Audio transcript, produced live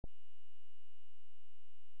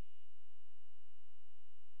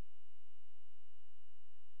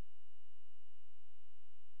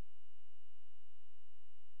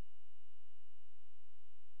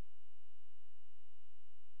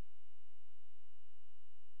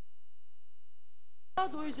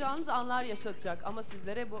Duyacağınız anlar yaşatacak ama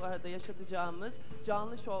sizlere bu arada yaşatacağımız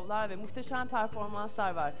canlı şovlar ve muhteşem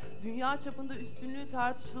performanslar var. Dünya çapında üstünlüğü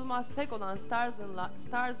tartışılmaz tek olan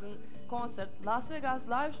Stars'ın konser Las Vegas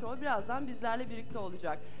Live Show birazdan bizlerle birlikte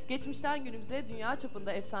olacak. Geçmişten günümüze dünya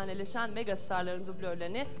çapında efsaneleşen mega starların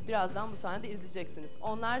dublörlerini birazdan bu sahnede izleyeceksiniz.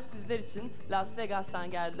 Onlar sizler için Las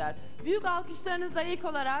Vegas'tan geldiler. Büyük alkışlarınızla ilk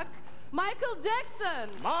olarak Michael Jackson.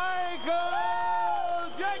 Michael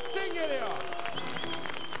Jackson geliyor.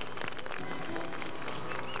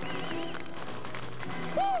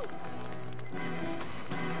 Woo!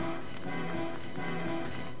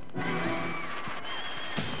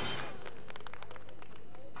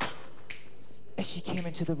 As she came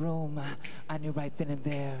into the room, I knew right then and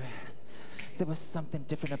there was something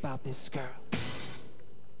different about this girl.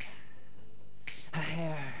 Her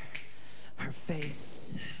hair, her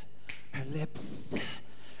face, her lips,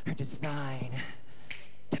 her design.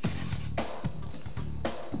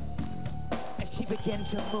 As she began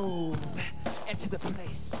to move into the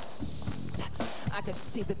place, I could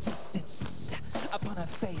see the distance upon her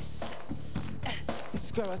face.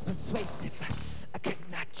 This girl was persuasive. I could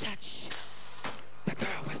not touch. The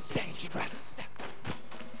girl was dangerous.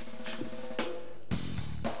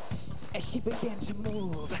 As she began to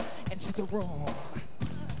move into the room,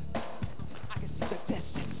 I could see the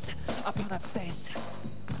distance upon her face.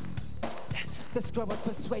 This girl was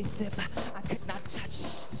persuasive. I could not touch.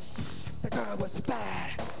 The girl was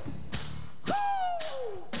bad. Woo!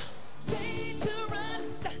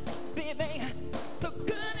 Dangerous, baby. The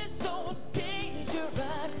girl is so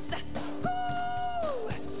dangerous.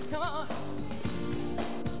 Woo! Come on.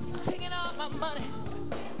 Taking all my money.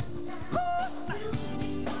 Woo!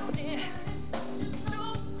 Yeah.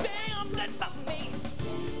 No damn good for me.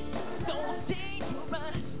 So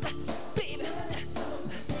dangerous, baby.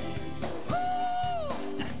 Woo!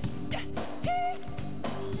 Yeah.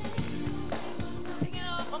 Taking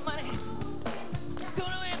all my money.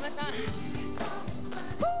 Going away my night.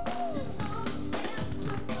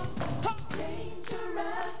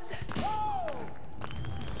 Dangerous. Woo!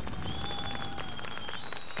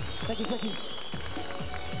 Thank you, thank you.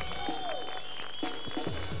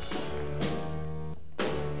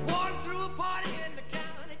 Walking through a party in the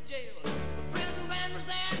county jail. The prison band was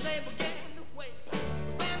there and they began to wail. The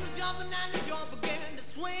band was jumping and the joint began to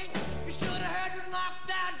swing. You should have heard this knocked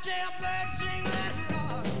out jailbird sing, let it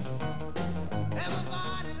rock.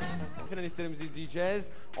 Everybody let it rock. Finalistlerimizi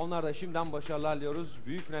izleyeceğiz. Onlar da şimdiden başarılar diliyoruz.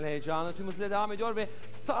 Büyük final heyecanı tüm hızıyla devam ediyor ve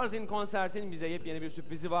Stars'in konsertin bize yepyeni bir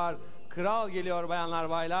sürprizi var. Kral geliyor bayanlar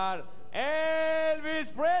baylar. Elvis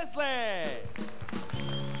Presley.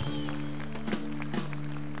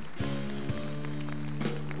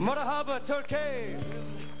 Merhaba Turkey.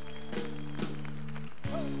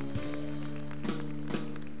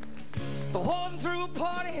 The one threw a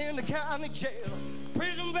party in the county jail.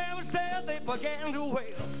 Prison band was there, they began to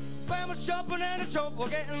wail. Band was jumping and the jump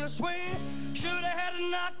began to swing. Should have had a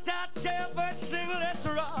knocked out jailbird sing, let's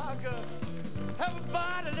rock.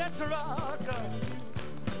 Everybody, let's rock.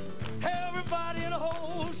 Everybody in the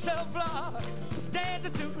whole cell block is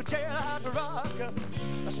dancing to the jailhouse rock.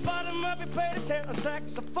 Spotty Murphy played a tenor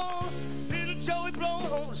saxophone. Little Joey blowing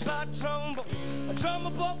on the slide trombone. A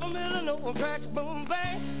drummer boy from Illinois cracks boom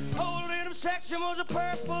bang. Whole little section was a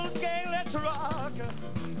purple gang. Let's rock.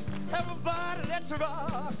 Everybody, let's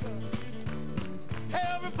rock.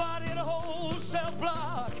 Everybody in the whole cell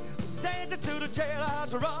block is dancing to the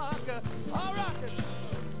jailhouse rock. All right.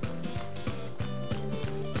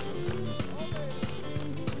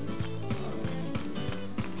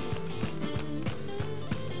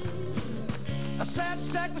 A sad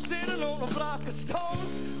sack was sitting on a block of stone.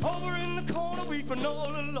 Over in the corner weeping all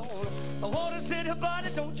alone. The water said, hey buddy,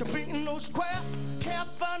 don't you be in no square. Can't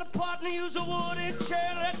find a partner, use a wooden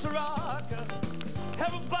chair. Let's rock.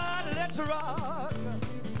 Everybody, let's rock.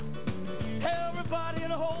 Everybody in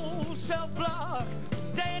the whole cell block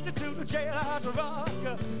is dancing to the jailhouse rock.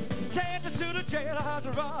 Dancing to the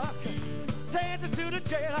jailhouse rock. Dancing to the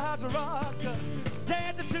jailhouse rock.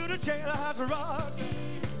 Dancing to the jailhouse rock.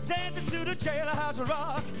 Dancing to the jailhouse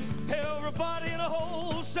rock. Everybody in the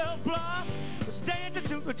whole cell block was dancing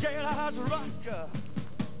to the jailhouse rock.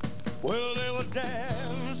 Well, they were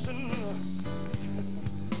dancing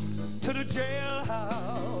to the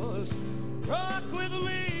jailhouse rock with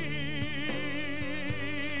me.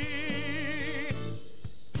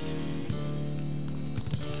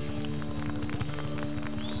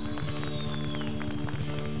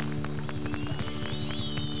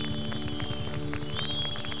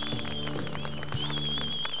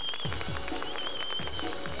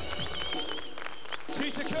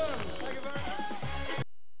 Thank you very much.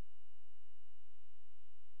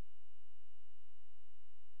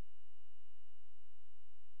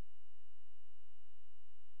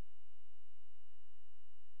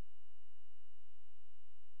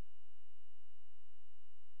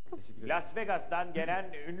 Las Vegas'tan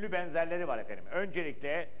gelen ünlü benzerleri var efendim.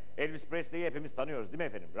 Öncelikle Elvis Presley'i hepimiz tanıyoruz değil mi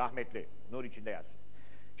efendim? Rahmetli. Nur içinde yatsın.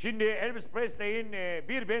 Şimdi Elvis Presley'in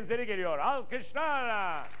bir benzeri geliyor.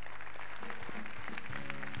 Alkışlarla.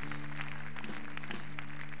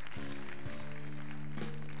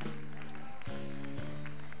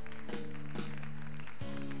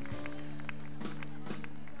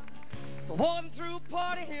 Walking through a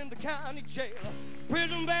party in the county jail.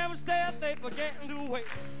 Prison band was there, they began to wail.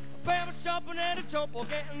 The band was jumping and the jump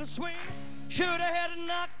began to swing. Should have had a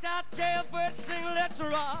knocked out jailbird sing, let's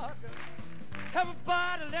rock.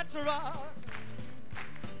 Everybody, let's rock.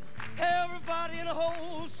 Everybody in the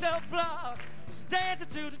whole cell block was dancing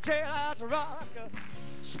to the jailhouse rock.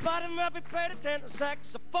 Spotty Murphy played a tenor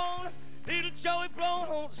saxophone. Little Joey blowing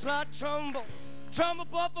on the slide trombone. Trumpet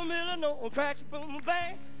boy from Illinois, crash boom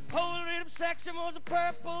bang. Whole rhythm section was a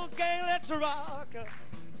purple gang. Let's rock.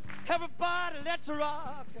 Everybody, let's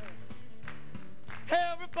rock.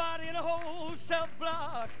 Everybody in the whole cell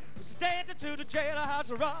block was dancing to the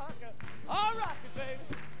jailhouse rock. All right, baby.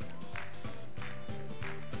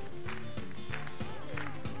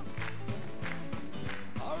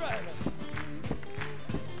 All right.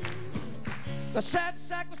 The sad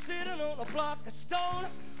sack was sitting on a block of stone,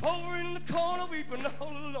 over in the corner weeping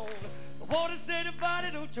all alone. The water said,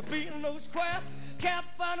 "Everybody, don't you be in no square. Can't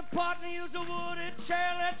find a partner, use a wooden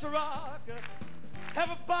chair. Let's rock.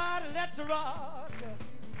 Everybody, let's rock.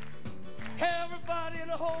 Everybody in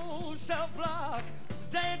the whole cell block is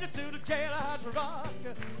dancing to the jailhouse rock.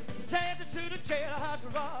 Dancing to the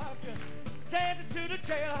jailhouse rock. Dancing to the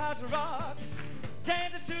jailhouse rock.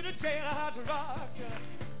 Dancing to the jailhouse rock.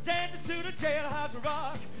 Dancing to the jailhouse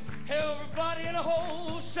rock. Everybody in the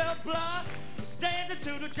whole cell block was dancing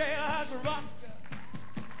to the jailhouse rock.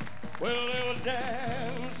 Well, they were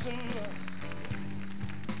dancing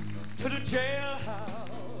to the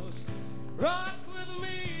jailhouse rock with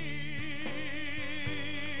me.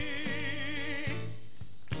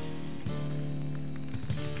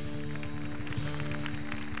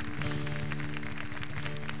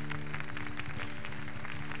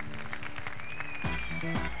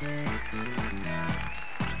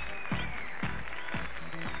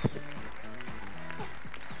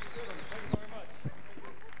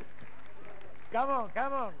 Come on,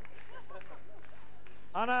 come on.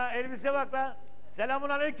 Ana Elvis'e bak lan. Selamun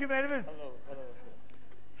aleyküm Elvis. Hello.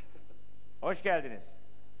 Hoş geldiniz.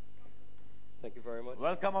 Thank you very much.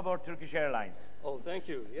 Welcome aboard Turkish Airlines. Oh, thank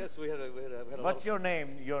you. Yes, we had a What's your name,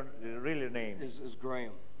 your really name? is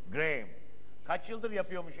Graham. Graham. Kaç yıldır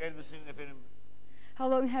yapıyormuş Elvis'in efendim?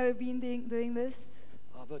 How long have you been doing this?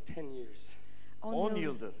 About 10 years. 10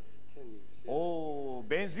 yıldır. 10 years. Yeah. Oo,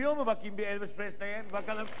 benziyor mu bakayım bir Elvis Presley'e? Bir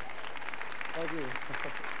bakalım. Thank you.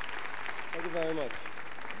 Thank you very much.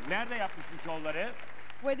 Nerede yapmış bu şovları?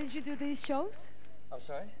 Where did you do these shows? I'm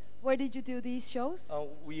sorry. Where did you do these shows?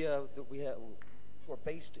 We're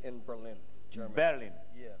based in Berlin, Germany. Berlin.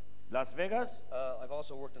 Yeah. Las Vegas? I've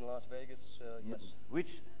also worked in Las Vegas. Yes.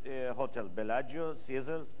 Which hotel? Bellagio,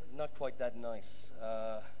 Caesar? Not quite that nice.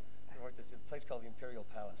 We worked at a place called the Imperial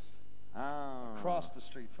Palace, Ha. across the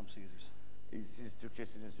street from Caesar's. Siz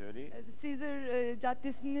Türkçesini söyleyin. Caesar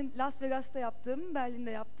Caddesi'nin Las Vegas'ta yaptım,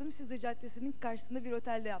 Berlin'de yaptım. Caesar Caddesi'nin karşısında bir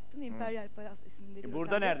otelde yaptım. Imperial Palace isminde bir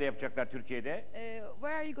Burada otelde. nerede yapacaklar Türkiye'de?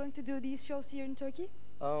 Where are you going to do these shows here in Turkey?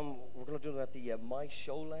 We're going to do them at the My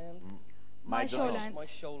Showland. My Showland. My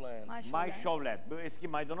Showland. My Showland. Bu eski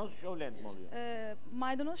maydanoz Showland mi oluyor?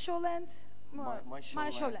 Maydanoz Showland. My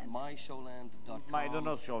Showland. MyShowland.com.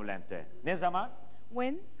 Maydanoz Showland'de. Ne zaman?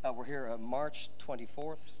 When? We're here March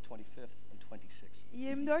 24th, 25th, and 26th.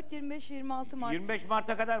 24, 25, 26 Mart. 25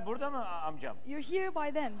 Mart'a kadar burada mı amcam? You're here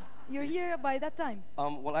by then. You're here by that time.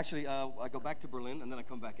 Well, actually, I go back to Berlin and then I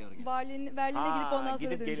come back out again. Berlin'e gidip ondan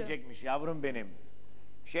sonra Gidip döneceğim. gelecekmiş yavrum benim.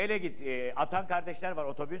 Şeyle git, Atan kardeşler var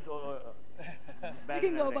otobüs. You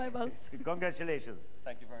can go by bus. Congratulations.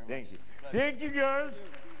 Thank you very much. Thank you. Thank you girls.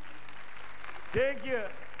 Thank you.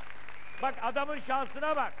 Bak adamın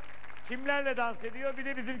şansına bak. Kimlerle dans ediyor bir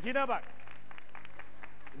de bizimkine bak.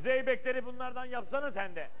 Zeybekleri bunlardan yapsana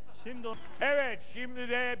sen de. Evet şimdi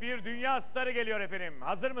de bir dünya starı geliyor efendim.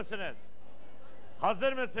 Hazır mısınız?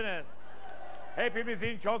 Hazır mısınız?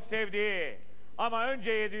 Hepimizin çok sevdiği ama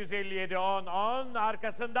önce 757 10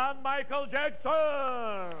 arkasından Michael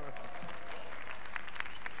Jackson.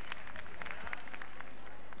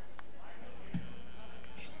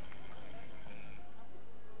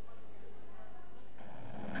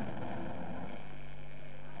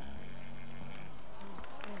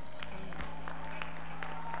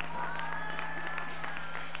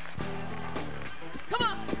 Come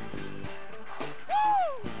on!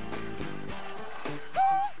 Woo!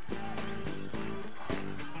 Woo!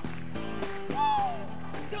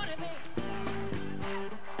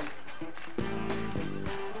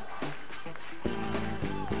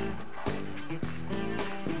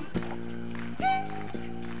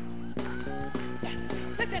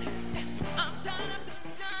 Listen, I'm tired of the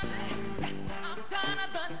done. I'm tired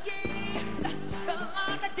of the scheme. The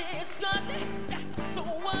long the disgust. So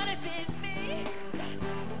what does it mean?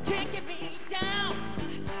 Can't get me down.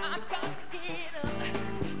 I got to get up.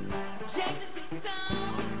 Check this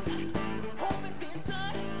sound. Hope it fits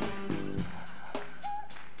up.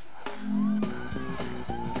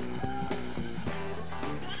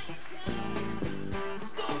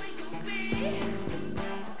 Story to be.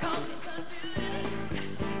 Cause it's a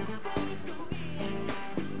play it so easy.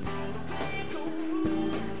 Play it go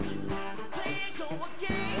rude. Play it go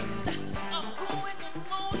again. I'm going in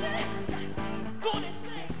motion. Gonna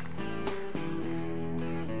say.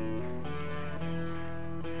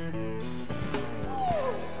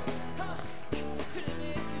 Woo! Come on. To the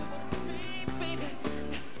man you wanna scream, baby.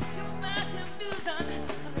 You smash your views on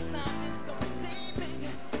the sound is so same, baby.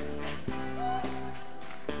 Woo!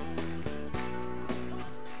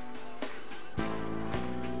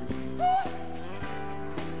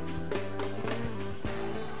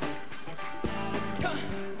 Come on.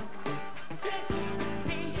 Dance with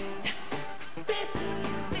me. Dance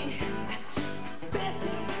with me. Dance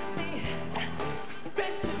with me.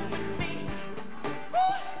 Dance with me.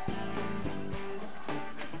 Woo!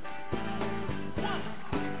 One.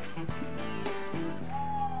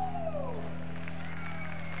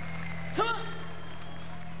 Come on.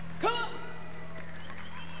 Come on.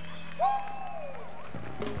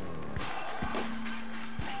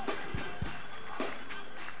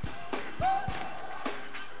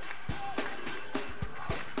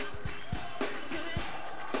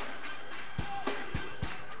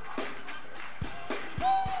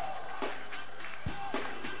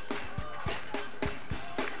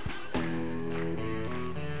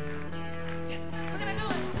 We're gonna do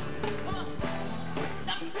it. Come on.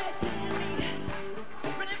 Stop pressing me.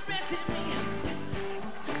 Really pressing me.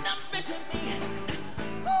 Stop pressing me.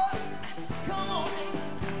 Woo! Come on, baby.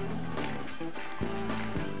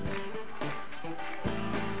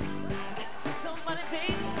 Somebody,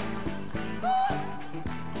 baby. Woo!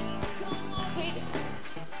 Come on, baby.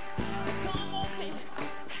 Come on, baby.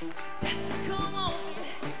 Come on,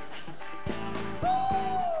 baby. Woo!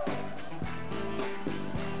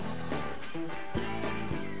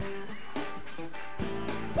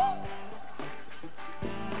 Woo!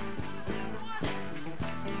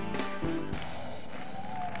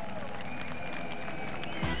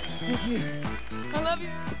 Thank you. I love you.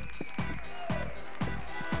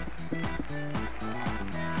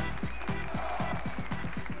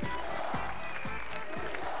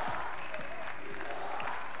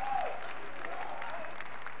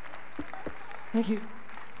 Thank you.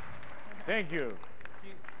 Thank you.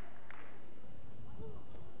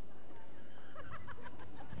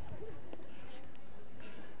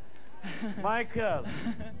 Michael,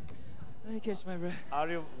 Let me catch my breath. are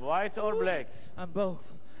you white or black? I'm both.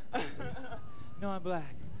 No, I'm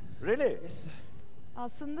black. Really? Yes, sir.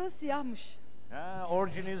 Aslında siyahmış. Ha,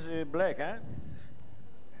 origin is black, huh?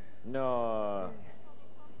 No.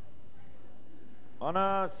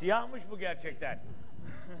 Ana siyahmış bu gerçekten.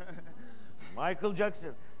 Michael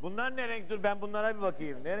Jackson. Bunlar ne renk? Dur ben bunlara bir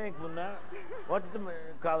bakayım. Ne renk bunlar? What's the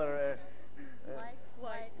color?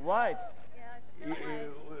 White. White. Yeah, it's very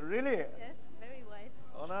white. Really? Yes, very white.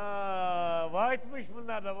 Ana white'mış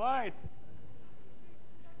bunlar da white.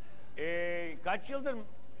 Kaç yıldır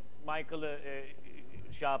Michael'ı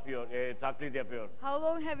şey yapıyor, taklit yapıyor? How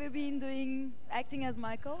long have you been doing acting as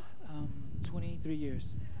Michael? 23 years.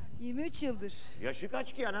 23 yıldır. Yaşı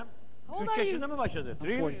kaç ki anam? How old 3 are you? yaşında mı başladı? I'm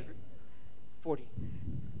 40. 40.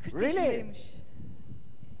 40 Really? yaşındaymış.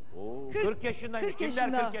 Oo, 40 40 yaşındaymış. 40 Kim der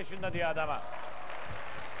yaşında. 40 yaşında diye adama?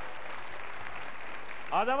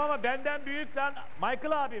 Adam ama benden büyük lan.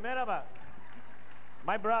 Michael abi merhaba.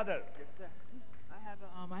 My brother. Yes, sir.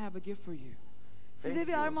 I have a gift for you. Size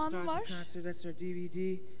bir armağanım var. Stars Concert, that's our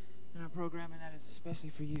DVD, and I'm programming that is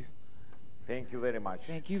especially for you. Thank you very much.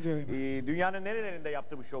 Thank you very much. Dünyanın nerelerinde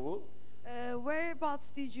yaptı bu şovu?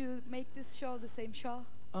 Whereabouts did you make this show, the same show?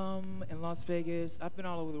 In Las Vegas, I've been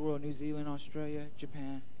all over the world, New Zealand, Australia,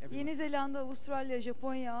 Japan, everywhere. Yeni Zelanda, Avustralya,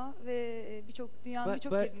 Japonya ve dünyanın But,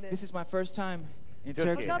 birçok but yerinde. this is my first time in Turkey.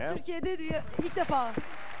 Turkey. Fakat Yeah. Türkiye'de ilk defa.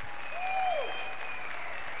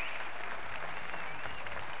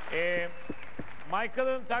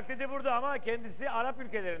 Michael'ın taklidi burada ama kendisi Arap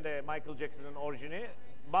ülkelerinde Michael Jackson'ın orijini.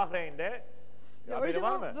 Bahreyn'de. Haberi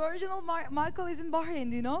var mı? The original Michael is in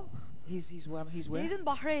Bahrain, do you know? He's where? He's in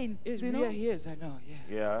Bahrain, do you know? Yeah, he is. I know.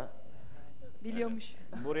 Yeah. Ya. Biliyormuş.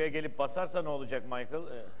 Buraya gelip basarsa ne olacak Michael?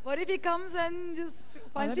 What if he comes and just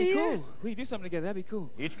Oh, finds that'd you be here? cool. We do something together. That'd be cool.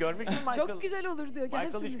 Hiç görmüş mü Michael? Çok güzel olur diyor. Michael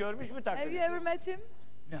hiç Gelsin. görmüş mü Have taklidi? you ever met him?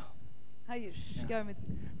 No. Hayır,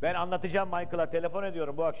 görmedim. Ben anlatacağım Michael'a. Telefon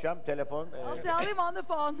ediyorum bu akşam. Telefon. I'll tell him on the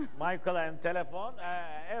phone. Michael and telefon.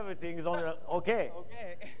 Everything is on your... Okay.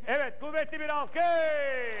 Evet, kuvvetli bir alkış.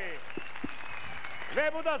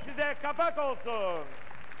 Ve bu da size kapak olsun.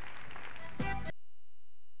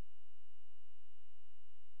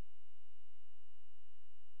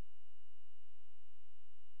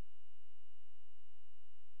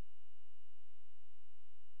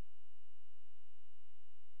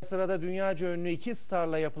 Sırada dünyaca ünlü iki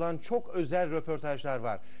starla yapılan çok özel röportajlar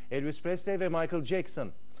var. Elvis Presley ve Michael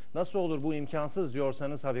Jackson. Nasıl olur bu imkansız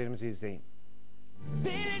diyorsanız haberimizi izleyin.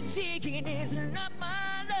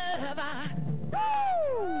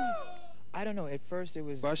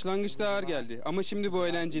 Başlangıçta ağır geldi ama şimdi bu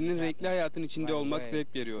eğlencenin renkli hayatın içinde olmak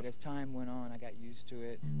zevk veriyor.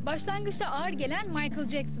 Başlangıçta ağır gelen Michael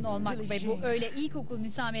Jackson olmak ve bu öyle ilkokul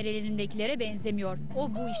müsamerelerindekilere benzemiyor. O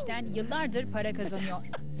bu işten yıllardır para kazanıyor.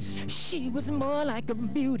 She was more like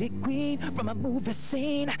a beauty queen from a movie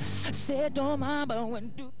scene. Said don't mind but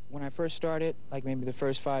when I first started, like maybe the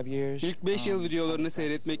first 5 years. İlk 5 yıl videolarını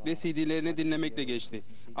seyretmekle, CD'lerini dinlemekle geçti.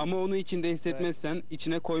 Ama onu içinde hissetmezsen,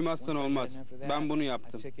 içine koymazsan olmaz. Ben bunu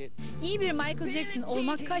yaptım. İyi bir Michael Jackson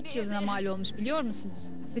olmak kaç yılına mal olmuş biliyor musunuz?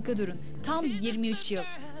 Sıkı durun. Tam 23 yıl.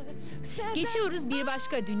 Geçiyoruz bir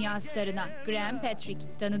başka dünya starına, Graham Patrick.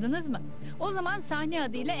 Tanıdınız mı? O zaman sahne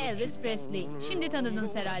adıyla Elvis Presley. Şimdi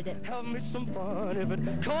tanıdınız herhalde.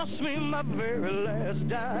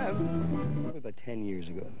 About 10 years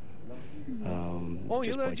ago. 10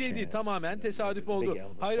 yıl önceydi, tamamen tesadüf oldu.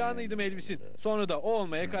 Hayranıydım Elvis'in. Sonra da o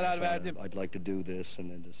olmaya karar verdim.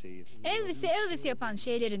 Elvis'i Elvis yapan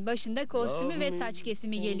şeylerin başında kostümü ve saç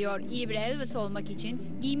kesimi geliyor. İyi bir Elvis olmak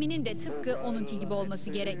için giyiminin de tıpkı onunki gibi olması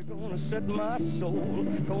gerek.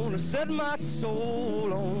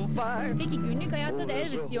 Peki günlük hayatta da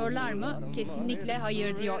Elvis diyorlar mı? Kesinlikle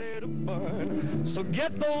hayır diyor.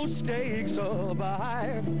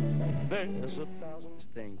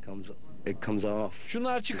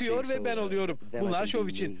 Şunlar çıkıyor ve ben oluyorum. Bunlar şov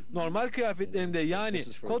için. Normal kıyafetlerimde, yani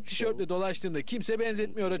kot tişörtle dolaştığımda kimse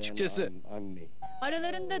benzetmiyor açıkçası.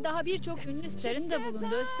 Aralarında daha birçok ünlü starın da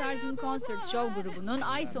bulunduğu Stars in Concert Show grubunun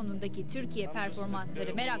ay sonundaki Türkiye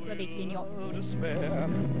performansları merakla bekleniyor.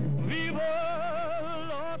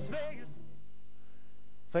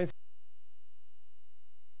 Sayın